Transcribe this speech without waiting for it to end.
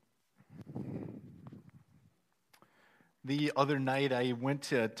The other night, I went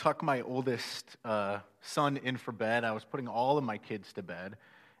to tuck my oldest son in for bed. I was putting all of my kids to bed.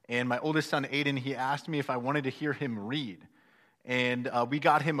 And my oldest son, Aiden, he asked me if I wanted to hear him read. And we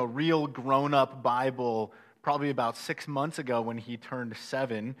got him a real grown-up Bible probably about 6 months ago when he turned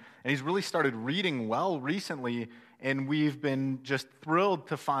 7. And he's really started reading well recently. And we've been just thrilled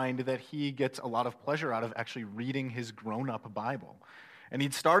to find that he gets a lot of pleasure out of actually reading his grown-up Bible. And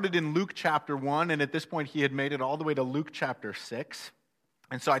he'd started in Luke chapter 1, and at this point he had made it all the way to Luke chapter 6.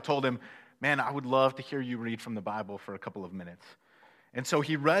 And so I told him, man, I would love to hear you read from the Bible for a couple of minutes. And so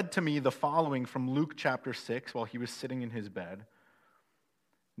he read to me the following from Luke chapter 6 while he was sitting in his bed.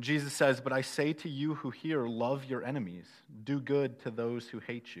 Jesus says, "But I say to you who hear, love your enemies. Do good to those who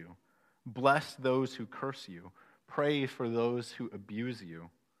hate you. Bless those who curse you. Pray for those who abuse you.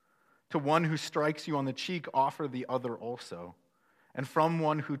 To one who strikes you on the cheek, offer the other also. And from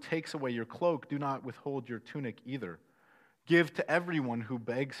one who takes away your cloak, do not withhold your tunic either. Give to everyone who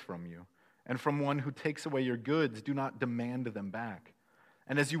begs from you. And from one who takes away your goods, do not demand them back.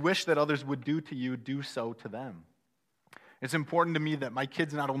 And as you wish that others would do to you, do so to them." It's important to me that my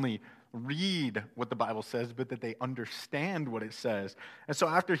kids not only read what the Bible says, but that they understand what it says. And so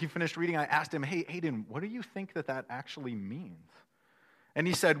after he finished reading, I asked him, "Hey, Aiden, what do you think that actually means?" And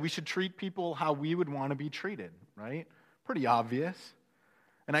he said, "We should treat people how we would want to be treated," right? Pretty obvious.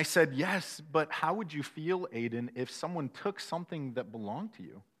 And I said, "Yes, but how would you feel, Aiden, if someone took something that belonged to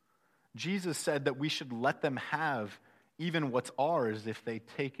you? Jesus said that we should let them have even what's ours if they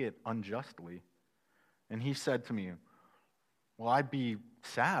take it unjustly." And he said to me, "Well, I'd be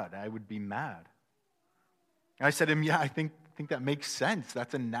sad. I would be mad." And I said to him, "Yeah, I think that makes sense.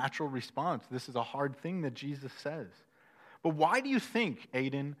 That's a natural response. This is a hard thing that Jesus says. But why do you think,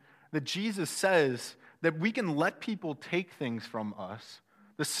 Aiden, that Jesus says that we can let people take things from us,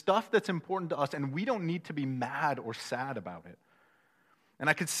 the stuff that's important to us, and we don't need to be mad or sad about it?" And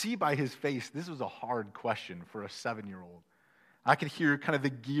I could see by his face, this was a hard question for a 7-year-old. I could hear kind of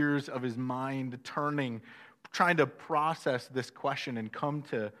the gears of his mind turning, trying to process this question and come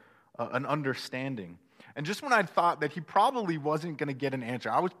to an understanding. And just when I thought that he probably wasn't going to get an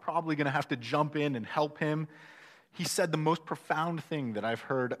answer, I was probably going to have to jump in and help him, he said the most profound thing that I've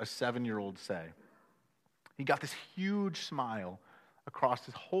heard a 7-year-old say. He got this huge smile across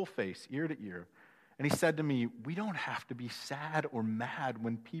his whole face, ear to ear, and he said to me, "We don't have to be sad or mad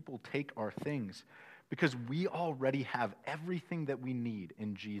when people take our things, because we already have everything that we need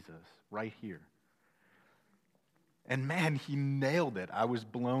in Jesus right here." And man, he nailed it. I was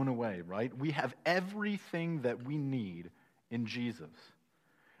blown away, right? We have everything that we need in Jesus.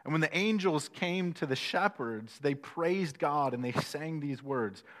 And when the angels came to the shepherds, they praised God and they sang these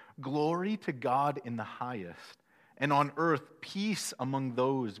words, "Glory to God in the highest, and on earth peace among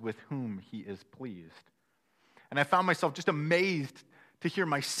those with whom he is pleased." And I found myself just amazed to hear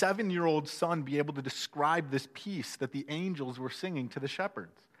my 7-year-old son be able to describe this peace that the angels were singing to the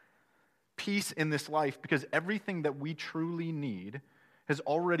shepherds. Peace in this life, because everything that we truly need has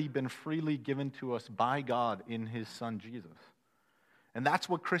already been freely given to us by God in his son Jesus. And that's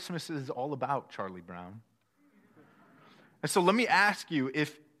what Christmas is all about, Charlie Brown. And so let me ask you,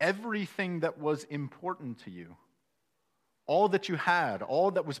 if everything that was important to you, all that you had,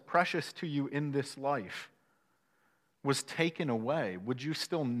 all that was precious to you in this life was taken away, would you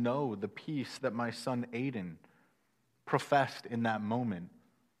still know the peace that my son Aiden professed in that moment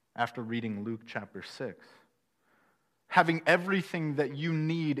after reading Luke chapter 6? Having everything that you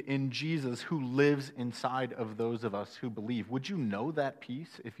need in Jesus who lives inside of those of us who believe, would you know that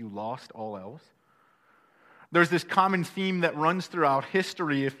peace if you lost all else? There's this common theme that runs throughout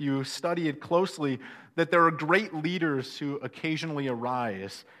history, if you study it closely, that there are great leaders who occasionally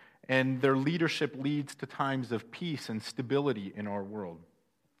arise, and their leadership leads to times of peace and stability in our world.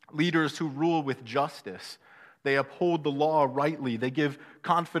 Leaders who rule with justice. They uphold the law rightly. They give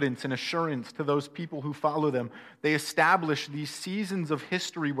confidence and assurance to those people who follow them. They establish these seasons of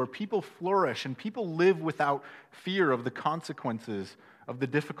history where people flourish and people live without fear of the consequences of the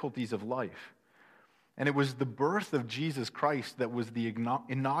difficulties of life. And it was the birth of Jesus Christ that was the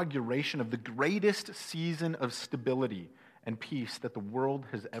inauguration of the greatest season of stability and peace that the world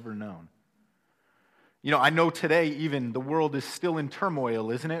has ever known. You know, I know today even the world is still in turmoil,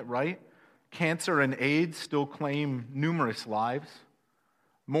 isn't it, right? Cancer and AIDS still claim numerous lives.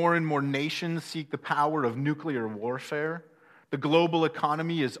 More and more nations seek the power of nuclear warfare. The global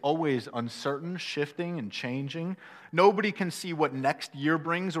economy is always uncertain, shifting, and changing. Nobody can see what next year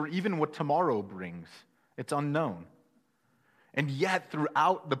brings or even what tomorrow brings. It's unknown. And yet,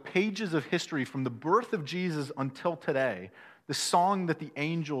 throughout the pages of history, from the birth of Jesus until today, the song that the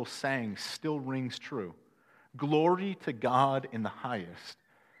angels sang still rings true. Glory to God in the highest,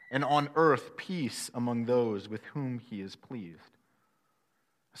 and on earth peace among those with whom he is pleased.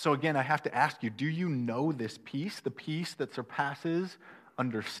 So again, I have to ask you, do you know this peace, the peace that surpasses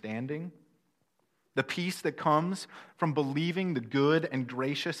understanding? The peace that comes from believing the good and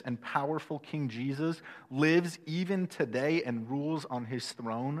gracious and powerful King Jesus lives even today and rules on his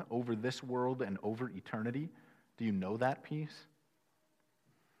throne over this world and over eternity? Do you know that peace?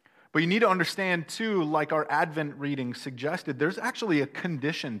 But you need to understand, too, like our Advent reading suggested, there's actually a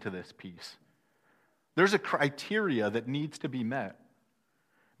condition to this peace. There's a criteria that needs to be met.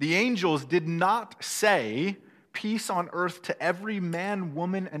 The angels did not say, peace on earth to every man,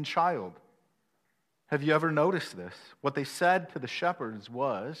 woman, and child. Have you ever noticed this? What they said to the shepherds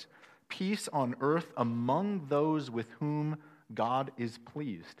was, peace on earth among those with whom God is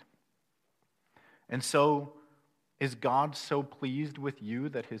pleased. And so, is God so pleased with you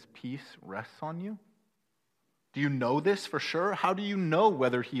that his peace rests on you? Do you know this for sure? How do you know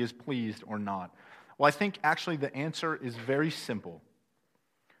whether he is pleased or not? Well, I think actually the answer is very simple.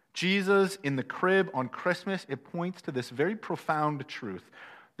 Jesus in the crib on Christmas, it points to this very profound truth.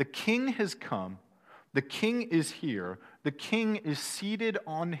 The King has come. The King is here. The King is seated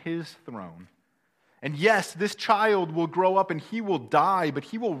on his throne. And yes, this child will grow up and he will die, but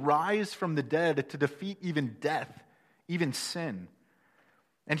he will rise from the dead to defeat even death, even sin.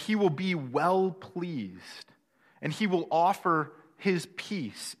 And he will be well pleased. And he will offer his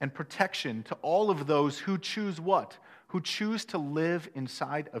peace and protection to all of those who choose what? Who choose to live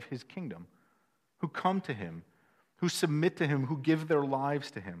inside of his kingdom, who come to him, who submit to him, who give their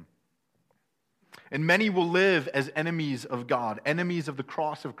lives to him. And many will live as enemies of God, enemies of the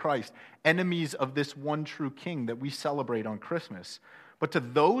cross of Christ, enemies of this one true King that we celebrate on Christmas. But to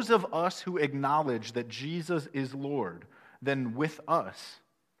those of us who acknowledge that Jesus is Lord, then with us,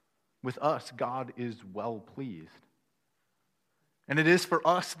 God is well pleased. And it is for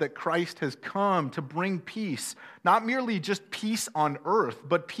us that Christ has come to bring peace, not merely just peace on earth,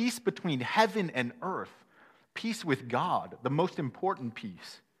 but peace between heaven and earth, peace with God, the most important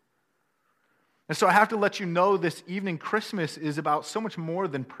peace. And so I have to let you know this evening, Christmas is about so much more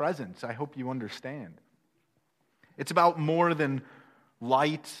than presents. I hope you understand. It's about more than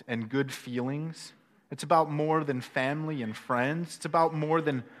light and good feelings. It's about more than family and friends. It's about more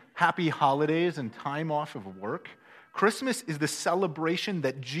than happy holidays and time off of work. Christmas is the celebration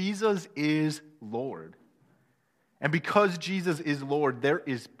that Jesus is Lord. And because Jesus is Lord, there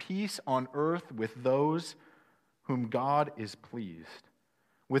is peace on earth with those whom God is pleased,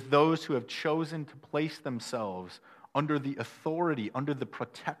 with those who have chosen to place themselves under the authority, under the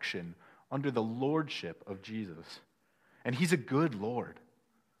protection, under the lordship of Jesus. And he's a good Lord.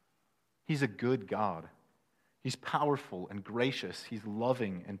 He's a good God. He's powerful and gracious. He's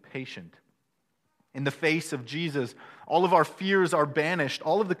loving and patient. In the face of Jesus, all of our fears are banished.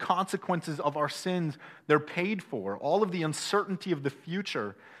 All of the consequences of our sins, they're paid for. All of the uncertainty of the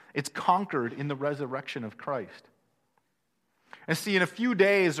future, it's conquered in the resurrection of Christ. And see, in a few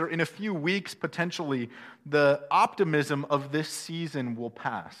days or in a few weeks, potentially, the optimism of this season will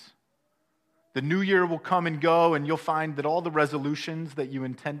pass. The new year will come and go, and you'll find that all the resolutions that you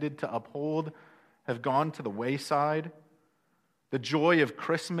intended to uphold have gone to the wayside. The joy of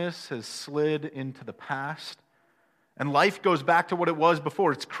Christmas has slid into the past, and life goes back to what it was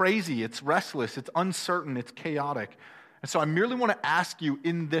before. It's crazy, it's restless, it's uncertain, it's chaotic. And so I merely want to ask you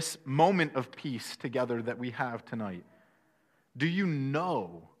in this moment of peace together that we have tonight, do you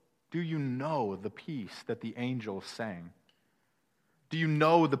know the peace that the angels sang? Do you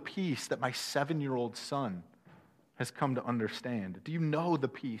know the peace that my 7-year-old son has come to understand? Do you know the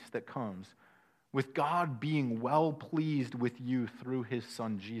peace that comes with God being well pleased with you through his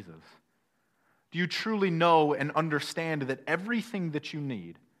son Jesus? Do you truly know and understand that everything that you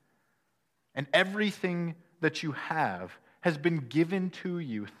need and everything that you have has been given to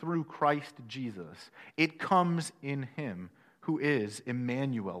you through Christ Jesus? It comes in him who is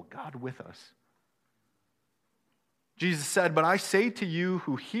Emmanuel, God with us. Jesus said, "But I say to you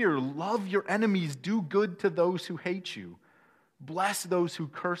who hear, love your enemies, do good to those who hate you. Bless those who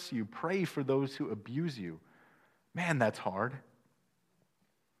curse you. Pray for those who abuse you." Man, that's hard.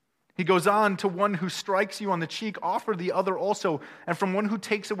 He goes on, "To one who strikes you on the cheek, offer the other also. And from one who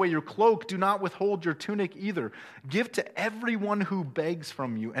takes away your cloak, do not withhold your tunic either. Give to everyone who begs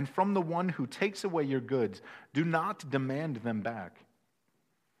from you, and from the one who takes away your goods, do not demand them back."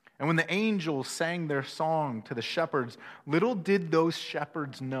 And when the angels sang their song to the shepherds, little did those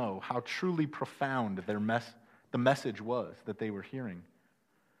shepherds know how truly profound the message was that they were hearing.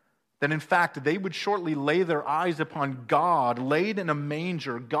 That in fact, they would shortly lay their eyes upon God, laid in a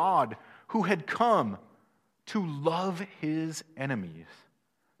manger, God who had come to love his enemies,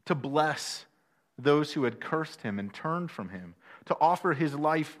 to bless those who had cursed him and turned from him, to offer his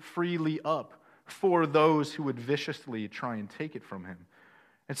life freely up for those who would viciously try and take it from him.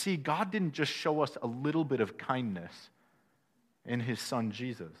 And see, God didn't just show us a little bit of kindness in his son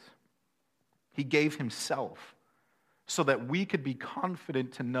Jesus. He gave himself so that we could be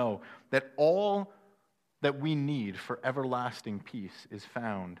confident to know that all that we need for everlasting peace is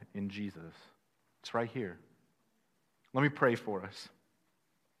found in Jesus. It's right here. Let me pray for us.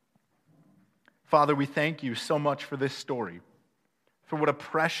 Father, we thank you so much for this story, for what a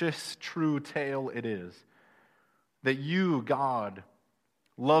precious, true tale it is, that you, God,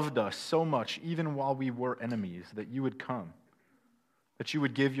 loved us so much, even while we were enemies, that you would come, that you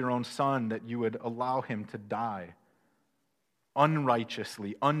would give your own son, that you would allow him to die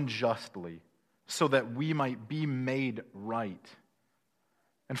unrighteously, unjustly, so that we might be made right.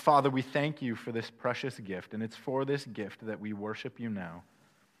 And Father, we thank you for this precious gift, and it's for this gift that we worship you now.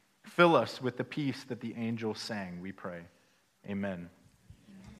 Fill us with the peace that the angels sang, we pray. Amen.